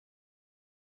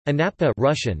Anapa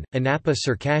Russian, Anapa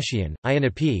Circassian,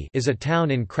 Ionapi is a town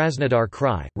in Krasnodar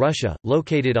Krai, Russia,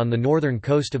 located on the northern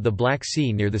coast of the Black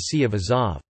Sea near the Sea of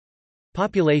Azov.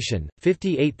 Population,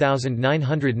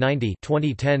 58,990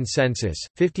 2010 census,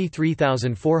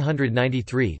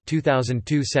 53,493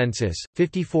 2002 census,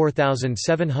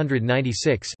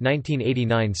 54,796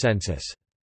 1989 census.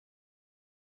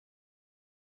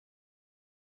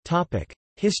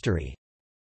 History.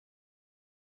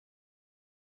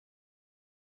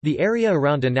 The area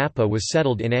around Anapa was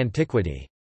settled in antiquity.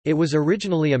 It was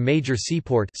originally a major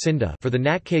seaport for the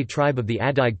Natke tribe of the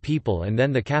Adig people and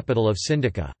then the capital of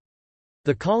Sindica.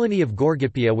 The colony of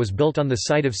Gorgipia was built on the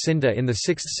site of Sinda in the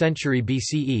 6th century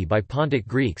BCE by Pontic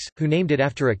Greeks, who named it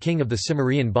after a king of the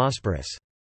Cimmerian Bosporus.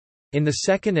 In the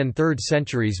 2nd and 3rd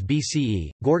centuries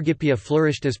BCE, Gorgipia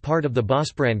flourished as part of the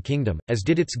Bosporan kingdom, as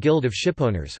did its guild of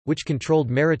shipowners, which controlled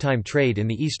maritime trade in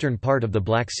the eastern part of the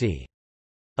Black Sea.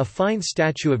 A fine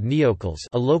statue of Neocles,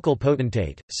 a local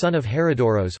potentate, son of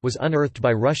Herodoros, was unearthed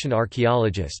by Russian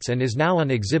archaeologists and is now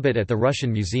on exhibit at the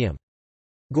Russian Museum.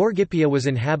 Gorgipia was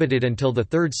inhabited until the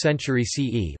 3rd century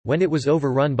CE, when it was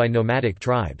overrun by nomadic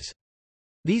tribes.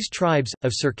 These tribes,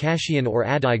 of Circassian or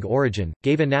Adig origin,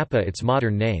 gave Anapa its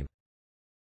modern name.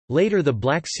 Later the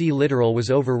Black Sea littoral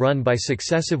was overrun by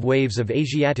successive waves of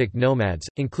Asiatic nomads,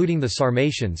 including the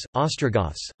Sarmatians,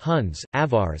 Ostrogoths, Huns,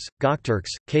 Avars,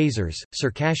 Gokturks, Khazars,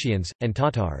 Circassians, and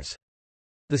Tatars.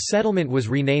 The settlement was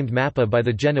renamed Mapa by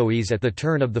the Genoese at the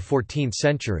turn of the 14th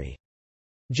century.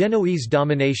 Genoese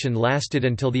domination lasted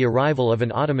until the arrival of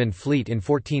an Ottoman fleet in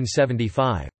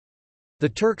 1475. The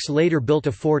Turks later built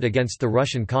a fort against the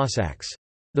Russian Cossacks.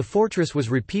 The fortress was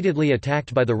repeatedly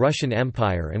attacked by the Russian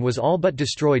Empire and was all but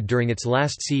destroyed during its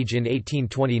last siege in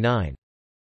 1829.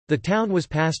 The town was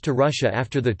passed to Russia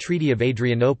after the Treaty of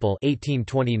Adrianople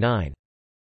 1829.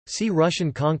 See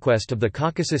Russian conquest of the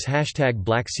Caucasus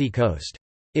 #Black Sea Coast.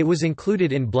 It was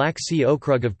included in Black Sea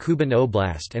Okrug of Kuban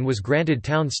Oblast and was granted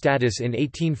town status in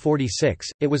 1846.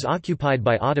 It was occupied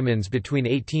by Ottomans between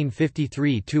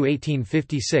 1853 to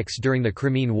 1856 during the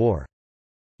Crimean War.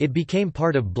 It became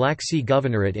part of Black Sea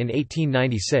Governorate in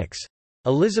 1896.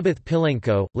 Elizabeth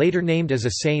Pilenko, later named as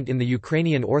a saint in the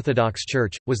Ukrainian Orthodox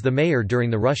Church, was the mayor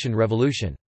during the Russian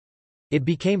Revolution. It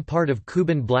became part of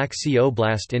Kuban Black Sea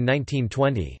Oblast in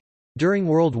 1920. During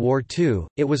World War II,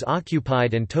 it was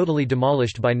occupied and totally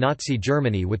demolished by Nazi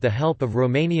Germany with the help of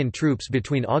Romanian troops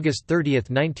between August 30,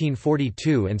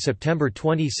 1942 and September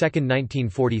 22,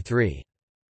 1943.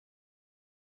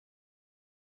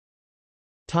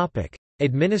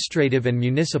 Administrative and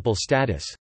municipal status.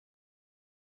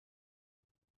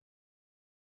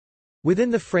 Within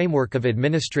the framework of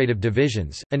administrative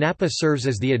divisions, Anapa serves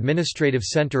as the administrative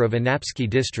center of Anapsky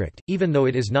district, even though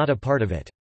it is not a part of it.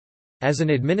 As an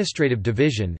administrative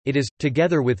division, it is,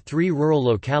 together with 3 rural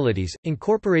localities,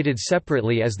 incorporated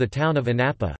separately as the town of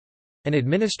Anapa—an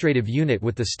administrative unit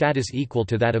with the status equal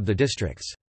to that of the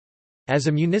districts. As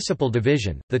a municipal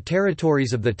division, the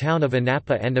territories of the town of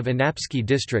Anapa and of Anapsky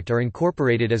district are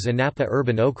incorporated as Anapa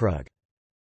Urban Okrug.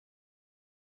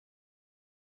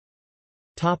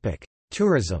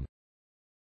 Tourism.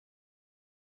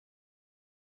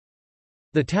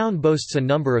 The town boasts a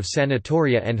number of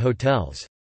sanatoria and hotels.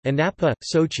 Anapa,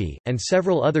 Sochi, and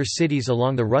several other cities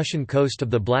along the Russian coast of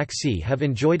the Black Sea have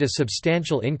enjoyed a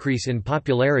substantial increase in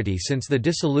popularity since the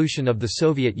dissolution of the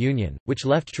Soviet Union, which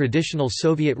left traditional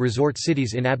Soviet resort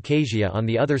cities in Abkhazia on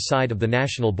the other side of the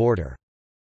national border.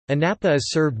 Anapa is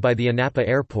served by the Anapa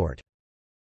Airport.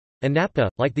 Anapa,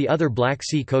 like the other Black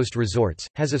Sea coast resorts,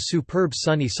 has a superb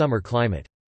sunny summer climate.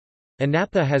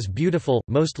 Anapa has beautiful,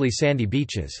 mostly sandy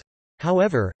beaches.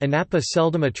 However, Anapa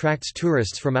seldom attracts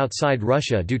tourists from outside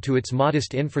Russia due to its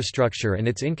modest infrastructure and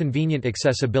its inconvenient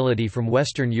accessibility from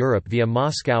Western Europe via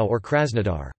Moscow or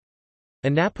Krasnodar.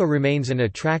 Anapa remains an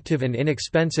attractive and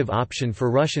inexpensive option for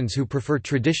Russians who prefer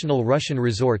traditional Russian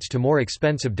resorts to more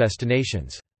expensive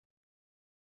destinations.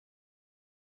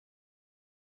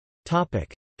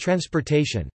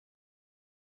 Transportation.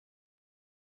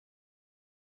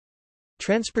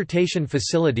 Transportation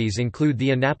facilities include the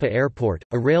Anapa Airport,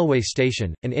 a railway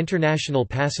station, an international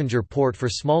passenger port for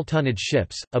small tonnage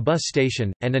ships, a bus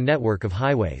station, and a network of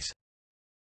highways.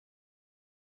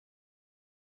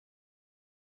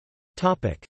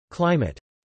 Climate.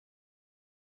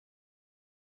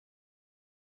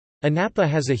 Anapa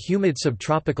has a humid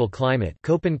subtropical climate,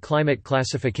 Köppen climate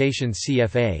classification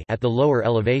CFA, at the lower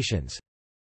elevations.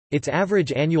 Its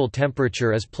average annual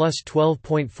temperature is plus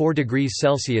 12.4 degrees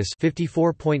Celsius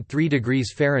 (54.3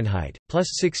 degrees Fahrenheit), plus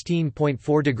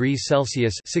 16.4 degrees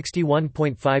Celsius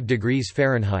 (61.5 degrees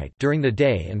Fahrenheit) during the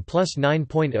day, and plus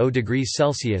 9.0 degrees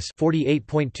Celsius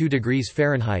 (48.2 degrees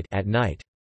Fahrenheit) at night.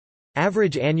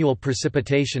 Average annual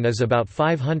precipitation is about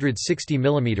 560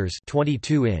 mm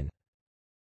 (22 in).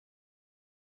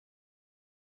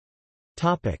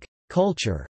 Topic: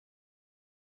 Culture.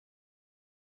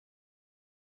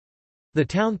 The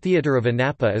town theatre of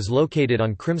Anapa is located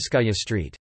on Krimskaya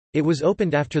Street. It was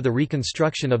opened after the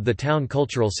reconstruction of the town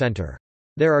cultural center.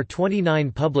 There are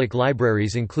 29 public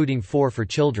libraries including 4 for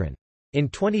children. In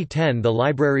 2010 the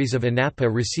libraries of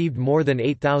Anapa received more than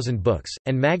 8,000 books,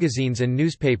 and magazines and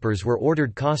newspapers were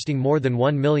ordered costing more than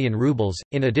 1 million rubles.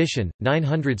 In addition,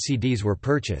 900 CDs were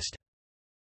purchased.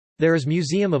 There is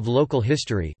Museum of Local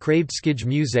History Kravskij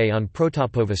Muzey on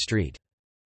Protopova Street.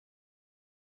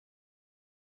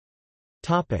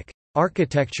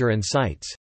 Architecture and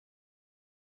sites.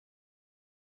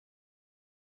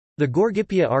 The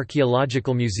Gorgippia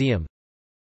Archaeological Museum,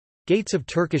 Gates of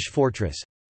Turkish Fortress,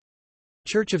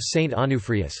 Church of St.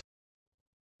 Onufrius,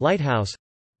 Lighthouse,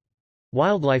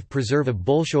 Wildlife Preserve of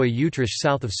Bolshoy Utrish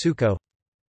south of Suko.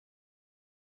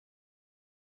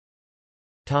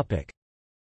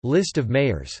 List of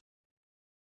mayors.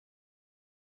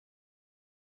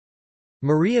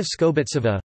 Maria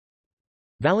Skobetsova,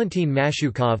 Valentin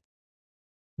Mashukov,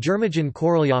 Germajan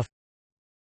Korolyov,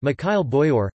 Mikhail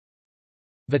Boyor,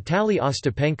 Vitaly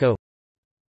Ostapenko,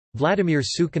 Vladimir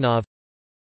Sukhanov,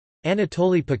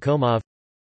 Anatoly Pakomov,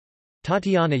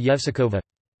 Tatiana Yevsikova.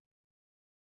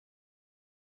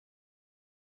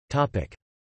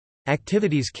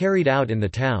 Activities carried out in the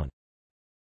town.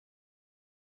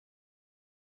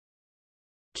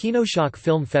 Kinoshok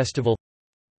Film Festival,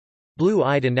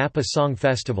 Blue-Eyed Anapa Song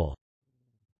Festival,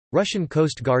 Russian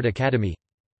Coast Guard Academy.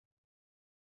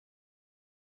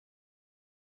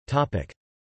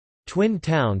 Twin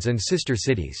towns and sister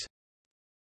cities.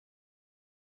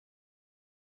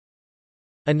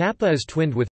 Anapa is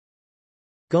twinned with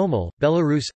Gomel,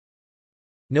 Belarus,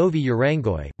 Novy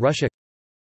Urengoy, Russia,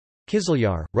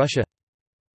 Kyzylyar, Russia.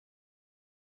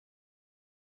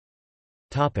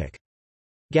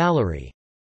 Gallery.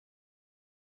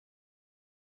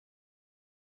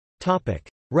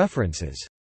 References.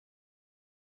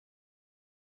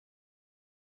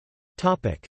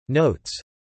 Notes.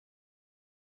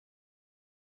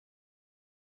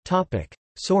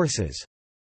 Sources.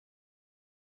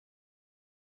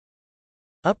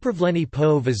 Upravleni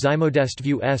po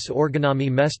vzajmodestvu s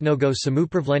organami mestnogo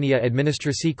samupravlenia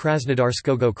administracji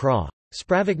Krasnodarskogo Kra.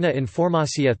 Spravikna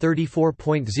informacija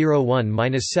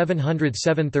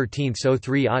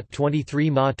 34.01-707 at 23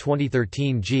 Ma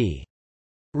 2013 g.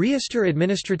 Register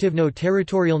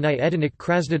Administrativno-Territorialny Edinik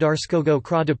Krasnodarskogo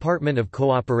Kra Department of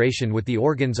Cooperation with the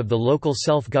organs of the local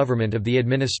self-government of the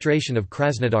administration of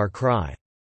Krasnodar Krai.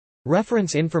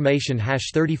 Reference information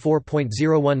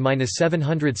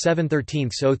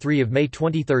 #34.01-707 of May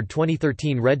 23,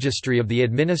 2013 Registry of the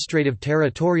Administrative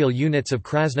Territorial Units of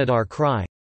Krasnodar Krai.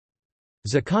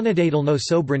 Zakonodatelno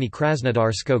Sobrani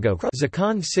Krasnodarskogo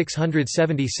Zakon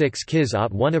 676 Kiz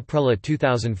от 1 Aprila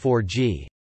 2004 g.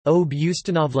 Ob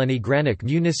ustanovleni granik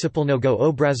municipalnogo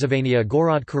obrazovania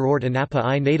Gorod Kurort Anapa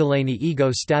I nadaleni ego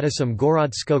statusum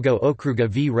Gorodskogo okruga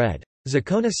v red.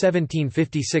 Zakona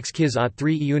 1756 Kiz от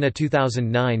 3 Iuna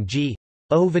 2009 g.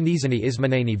 O Venizani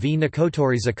Izmanani v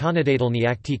Nakotori Zakonodatelni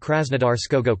akti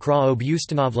Krasnodarskogo Kra ob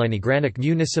ustanovleni granik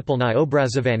municipalni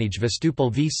obrazovanij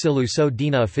vstupal v silu so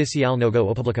dina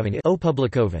oficialnogo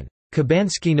opublikovan.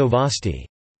 Kubanski Novosti.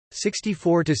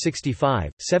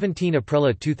 64–65, 17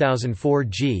 Aprila 2004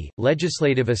 g.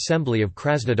 Legislative Assembly of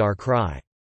Krasnodar Krai.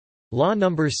 Law No.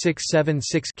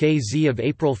 676 KZ of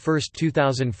April 1,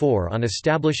 2004 on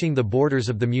establishing the borders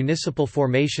of the municipal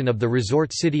formation of the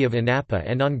resort city of Anapa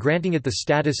and on granting it the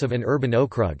status of an urban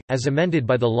okrug, as amended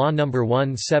by the Law No.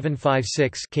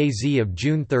 1756 KZ of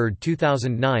June 3,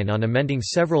 2009 on amending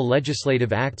several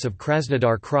legislative acts of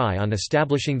Krasnodar Krai on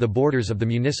establishing the borders of the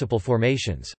municipal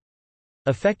formations.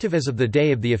 Effective as of the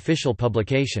day of the official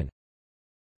publication.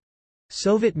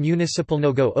 Soviet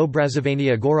Municipalnogo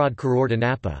Obrazovania Gorod Kurort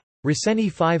Anapa.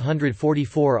 Reseni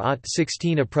 544 от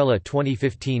 16 Aprila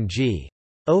 2015 g.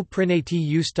 O Prinati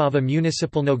Ustava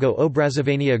Municipalnogo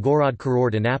Obrazovania Gorod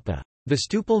Kurort Anapa.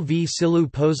 Vstupal v silu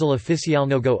pozil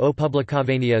oficialnogo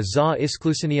opublikovania za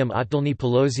isklusinium oddalni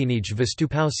polozinij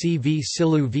vstupau si v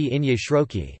silu v inye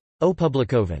shroki.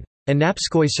 Opublikovan.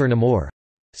 Anapskoy Cernamor.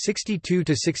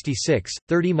 62–66,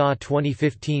 30 Ma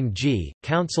 2015 g.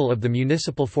 Council of the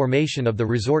Municipal Formation of the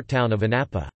Resort Town of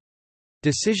Anapa.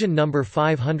 Decision number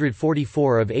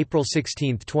 544 of April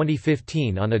 16,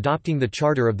 2015 on adopting the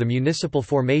charter of the municipal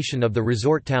formation of the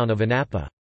resort town of Anapa.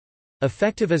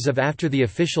 Effective as of after the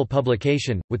official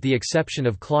publication, with the exception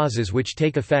of clauses which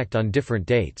take effect on different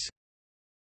dates.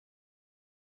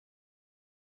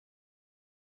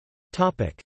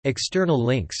 External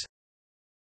links.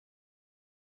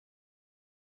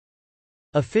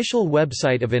 Official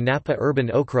website of Anapa Urban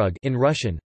Okrug in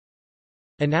Russian.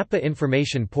 Anapa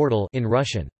Information Portal in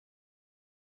Russian.